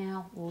 right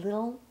now,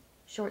 little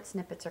short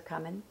snippets are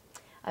coming.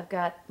 I've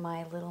got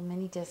my little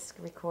mini disc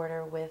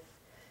recorder with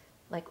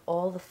like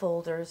all the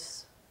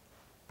folders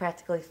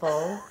practically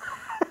full,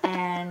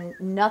 and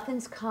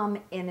nothing's come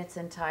in its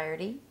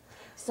entirety.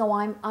 So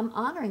I'm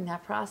honoring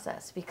that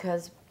process,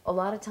 because a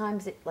lot of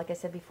times, like I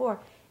said before,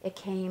 it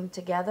came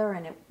together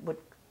and it would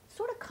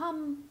sort of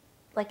come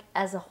like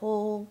as a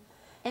whole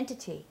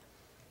entity.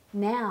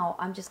 Now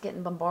I'm just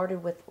getting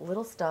bombarded with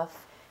little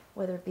stuff,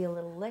 whether it be a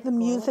little lick, The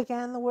music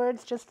and the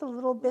words, just the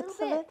little bits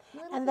of it?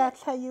 And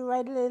that's how you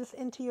write it is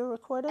into your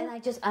recorder? and I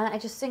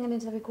just sing it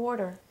into the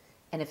recorder,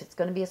 and if it's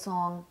going to be a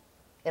song,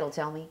 it'll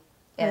tell me,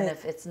 and Right.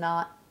 if it's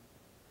not,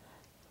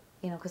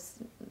 because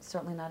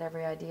certainly not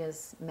every idea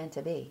is meant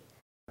to be.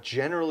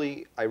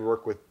 Generally, I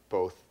work with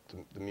both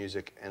the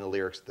music and the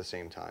lyrics at the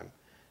same time.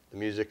 The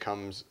music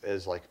comes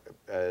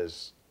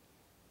as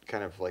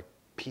kind of like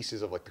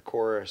pieces of like the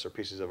chorus or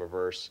pieces of a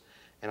verse,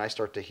 and I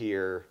start to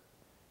hear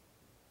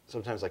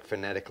sometimes like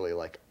phonetically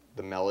like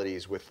the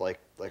melodies with like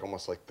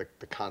almost like the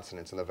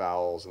consonants and the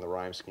vowels and the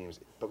rhyme schemes,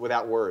 but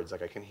without words.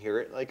 Like I can hear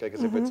it like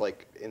as if it's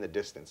like in the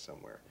distance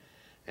somewhere.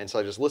 And so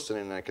I just listen,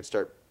 and I could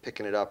start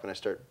picking it up, and I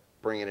start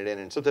bringing it in,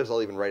 and sometimes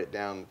I'll even write it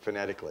down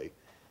phonetically.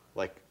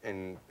 Like,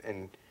 and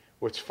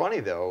what's funny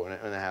though when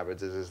that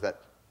happens is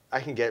that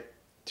I can get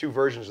two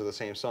versions of the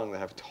same song that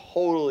have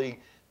totally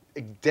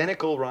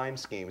identical rhyme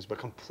schemes, but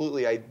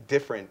completely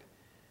different,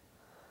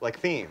 like,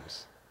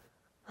 themes.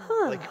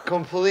 Like,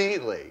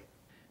 completely.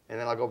 And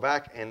then I'll go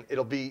back, and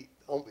it'll be,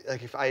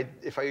 like, if I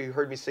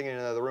heard me singing in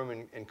another room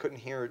and couldn't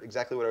hear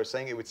exactly what I was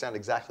saying, it would sound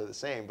exactly the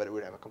same, but it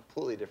would have a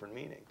completely different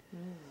meaning.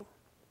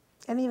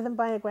 Any of them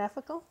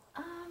biographical?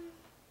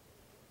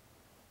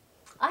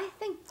 I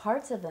think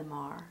parts of them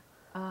are.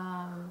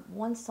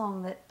 One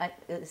song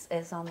that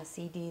is on the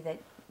CD that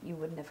you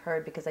wouldn't have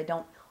heard, because I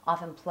don't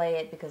often play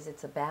it because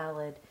it's a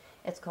ballad.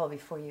 It's called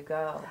Before You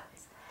Go.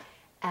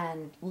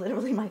 And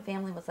literally my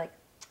family was like,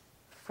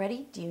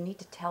 Freddie, do you need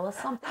to tell us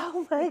something?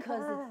 Oh my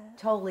because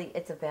God.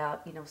 it's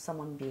about,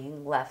 someone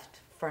being left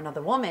for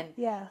another woman.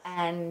 Yes.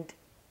 And,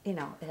 it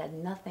had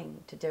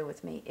nothing to do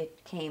with me.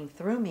 It came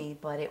through me,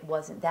 but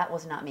that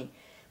was not me.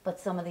 But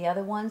some of the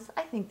other ones,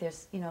 I think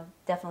there's,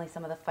 definitely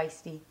some of the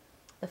feisty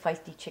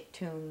chick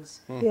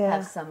tunes Yeah.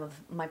 have some of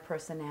my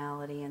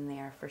personality in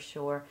there for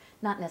sure.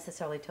 Not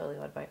necessarily totally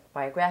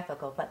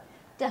autobiographical, but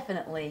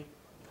definitely,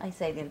 I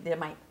say they're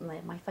my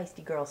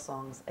feisty girl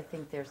songs. I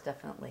think there's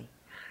definitely,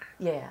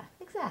 yeah,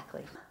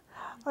 exactly.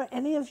 Are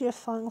any of your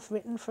songs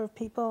written for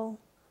people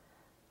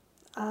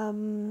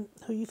who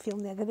you feel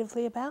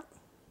negatively about?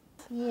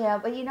 Yeah,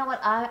 but you know what?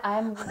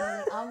 I'm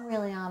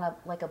really on a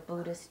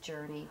Buddhist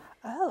journey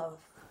Oh.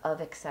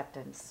 of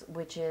acceptance,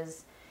 which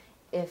is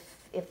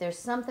if there's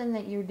something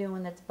that you're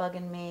doing that's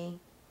bugging me,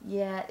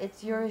 yeah,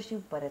 it's your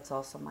issue, but it's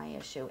also my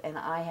issue, and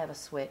I have a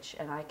switch,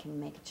 and I can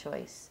make a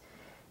choice.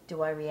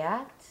 Do I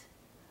react,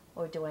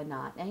 or do I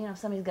not? And if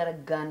somebody's got a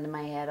gun to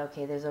my head,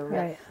 okay, there's a real.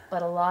 Right.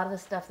 But a lot of the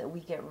stuff that we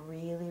get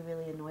really,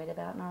 really annoyed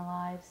about in our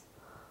lives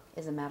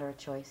is a matter of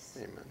choice.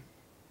 Amen.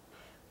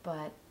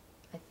 But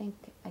I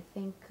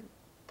think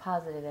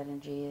positive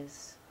energy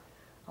is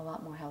a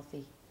lot more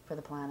healthy for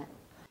the planet.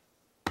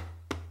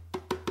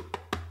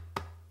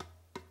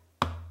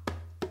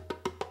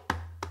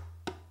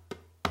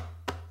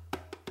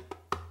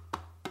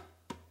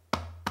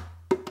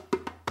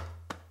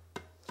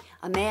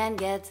 A man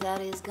gets out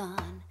his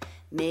gun,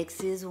 makes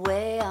his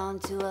way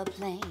onto a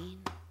plane.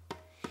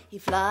 He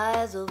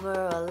flies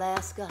over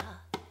Alaska,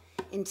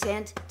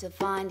 intent to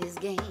find his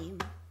game.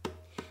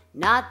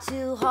 Not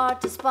too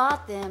hard to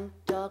spot them,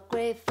 dark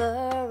gray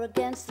fur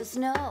against the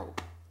snow.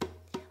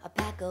 A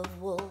pack of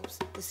wolves,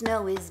 the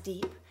snow is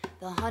deep,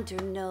 the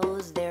hunter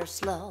knows they're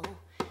slow.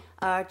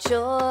 Our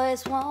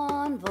choice,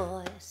 one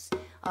voice,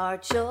 our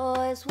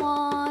choice,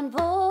 one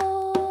voice.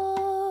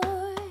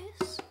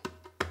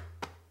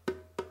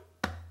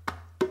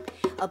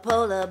 A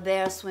polar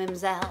bear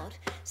swims out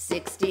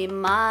 60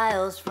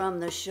 miles from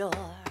the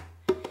shore.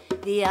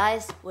 The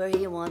ice where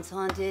he once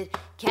hunted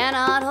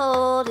cannot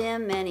hold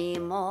him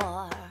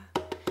anymore.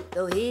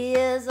 Though he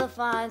is a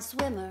fine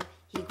swimmer,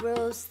 he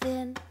grows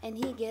thin and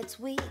he gets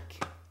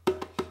weak.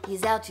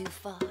 He's out too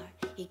far,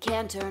 he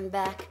can't turn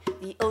back,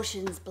 the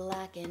ocean's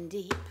black and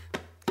deep.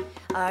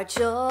 Our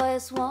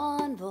choice,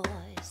 one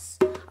voice,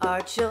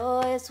 our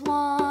choice,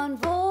 one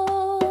voice.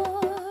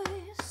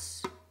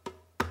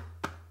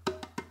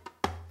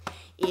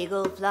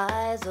 Eagle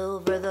flies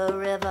over the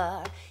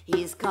river,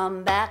 he's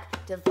come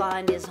back to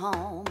find his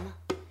home.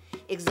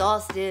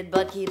 Exhausted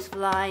but keeps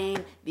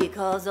flying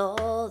because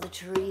all the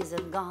trees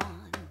have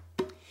gone.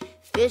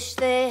 Fish,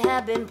 they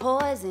have been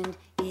poisoned,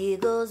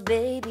 eagles'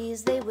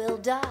 babies, they will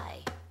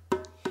die.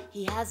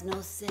 He has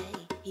no say,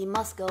 he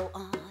must go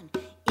on,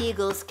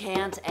 eagles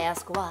can't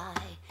ask why.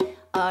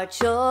 Our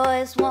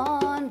choice,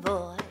 one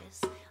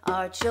voice,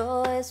 our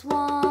choice,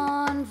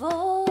 one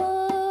voice.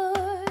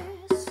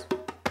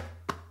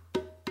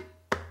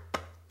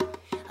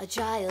 A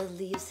child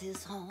leaves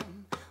his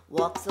home,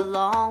 walks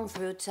along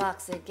through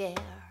toxic air.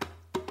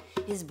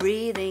 His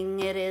breathing,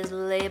 it is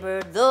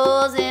labored,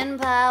 those in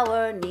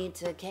power need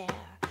to care.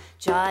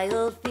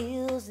 Child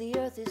feels the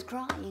earth is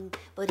crying,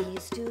 but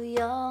he's too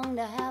young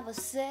to have a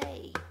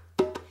say.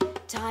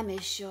 Time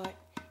is short,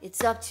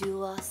 it's up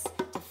to us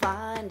to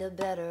find a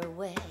better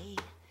way.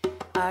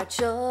 Our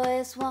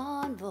choice,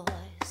 one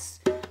voice,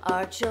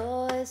 our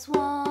choice,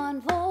 one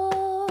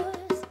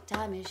voice.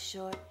 Time is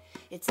short,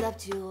 it's up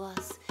to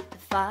us to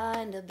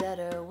find a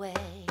better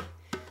way.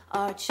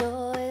 Our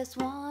choice,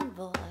 one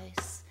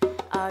voice,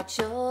 our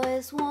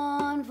choice,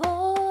 one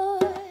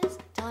voice.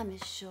 Time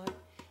is short,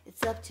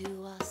 it's up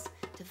to us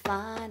to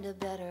find a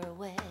better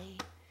way.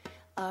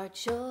 Our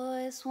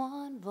choice,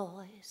 one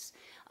voice,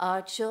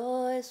 our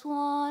choice,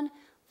 one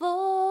voice.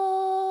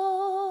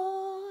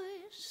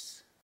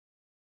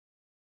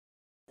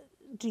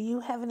 Do you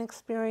have an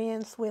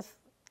experience with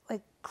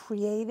like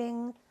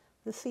creating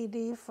the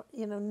CD,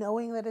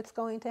 knowing that it's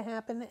going to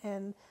happen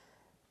and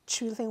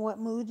choosing what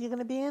mood you're going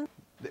to be in?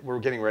 We're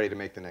getting ready to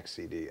make the next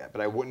CD, but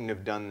I wouldn't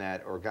have done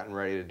that or gotten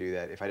ready to do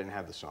that if I didn't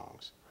have the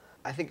songs.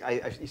 I think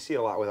you see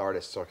a lot with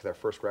artists, because their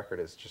first record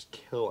is just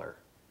killer.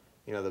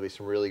 There'll be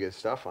some really good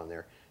stuff on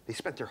there. They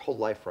spent their whole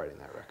life writing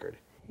that record.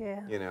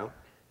 Yeah.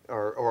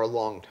 Or a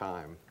long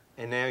time.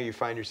 And now you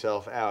find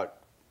yourself out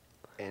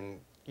and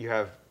you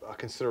have a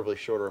considerably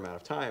shorter amount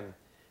of time,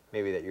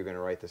 maybe, that you're going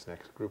to write this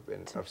next group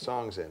of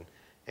songs in.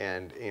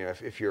 And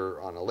if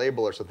you're on a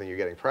label or something, you're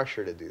getting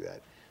pressure to do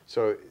that.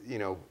 So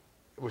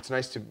what's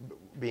nice to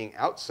being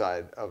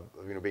outside of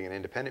being an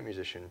independent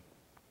musician,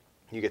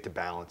 you get to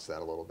balance that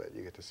a little bit.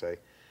 You get to say,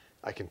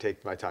 I can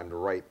take my time to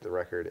write the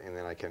record, and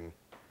then I can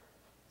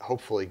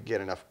hopefully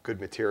get enough good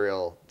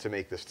material to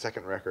make this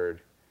second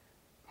record,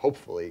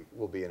 hopefully,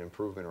 will be an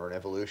improvement or an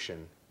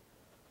evolution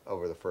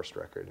over the first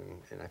record.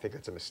 And I think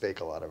that's a mistake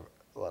a lot of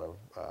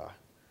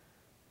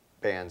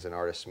bands and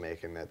artists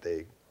make, in that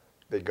they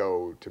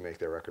go to make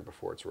their record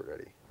before it's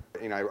ready.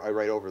 I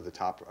write over the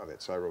top of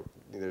it, so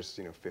there's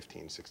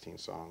 15, 16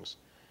 songs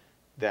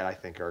that I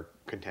think are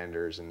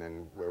contenders, and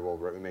then we'll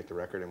make the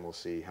record and we'll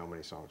see how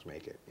many songs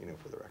make it,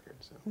 for the record.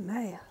 So.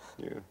 Nice.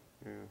 Yeah.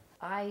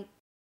 I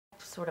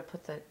sort of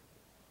put the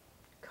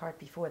cart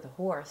before the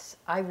horse.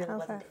 I really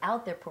wasn't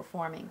out there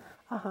performing,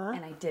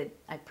 and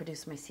I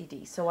produced my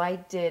CD. So I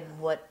did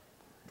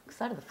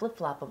sort of the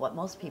flip-flop of what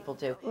most people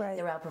do. Right.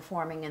 They're out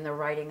performing and they're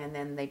writing, and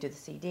then they do the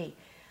CD.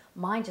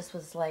 Mine just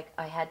was like,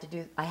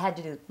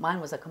 mine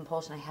was a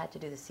compulsion, I had to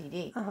do the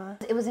CD.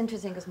 It was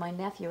interesting because my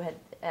nephew had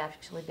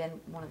actually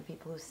been one of the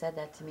people who said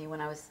that to me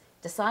when I was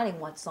deciding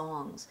what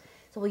songs.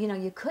 So,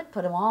 you could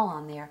put them all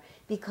on there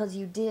because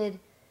you did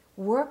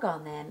work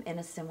on them in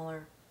a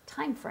similar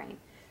time frame.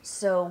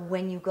 So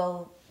when you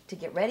go to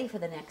get ready for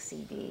the next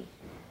CD,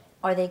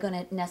 are they going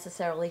to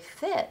necessarily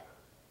fit?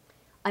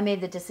 I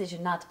made the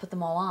decision not to put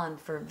them all on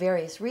for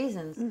various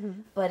reasons,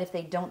 but if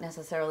they don't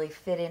necessarily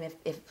fit in,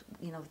 if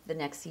the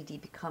next CD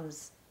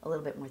becomes a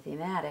little bit more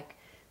thematic,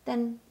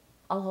 then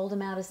I'll hold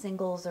them out as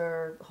singles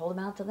or hold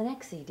them out to the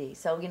next CD.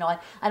 So,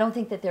 I don't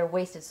think that they're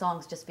wasted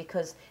songs just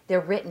because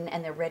they're written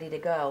and they're ready to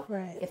go.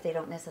 Right. If they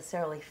don't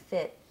necessarily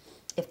fit,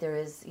 if there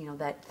is,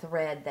 that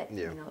thread that,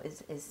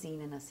 is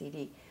seen in a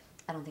CD,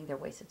 I don't think they're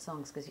wasted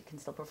songs because you can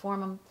still perform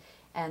them.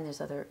 And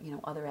there's other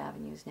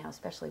avenues now,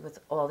 especially with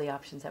all the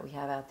options that we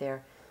have out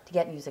there to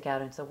get music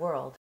out into the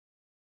world.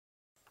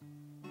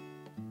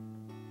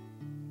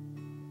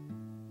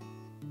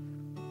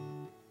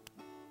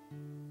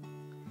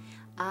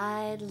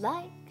 I'd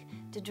like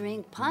to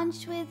drink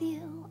punch with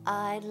you.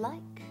 I'd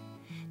like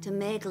to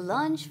make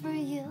lunch for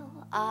you.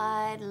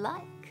 I'd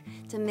like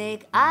to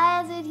make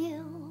eyes at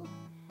you.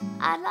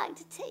 I'd like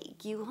to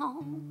take you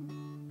home.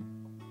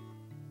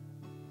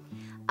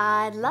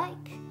 I'd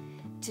like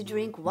to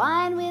drink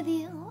wine with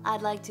you.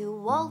 I'd like to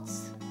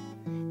waltz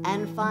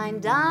and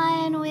fine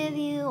dine with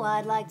you.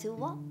 I'd like to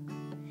walk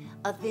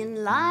a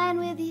thin line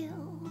with you.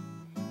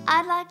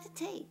 I'd like to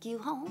take you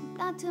home,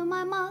 down to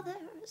my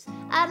mother's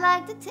suburbs. I'd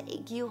like to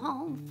take you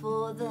home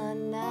for the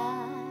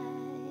night.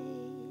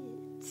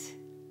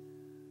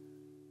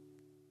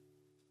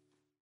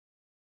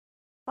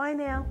 Bye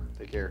now.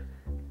 Take care.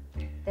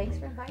 Thanks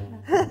for inviting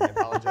us. I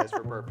apologize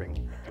for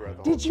burping throughout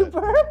the whole Did you set.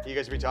 burp? You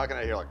guys be talking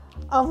out here like.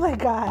 Oh my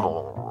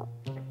God.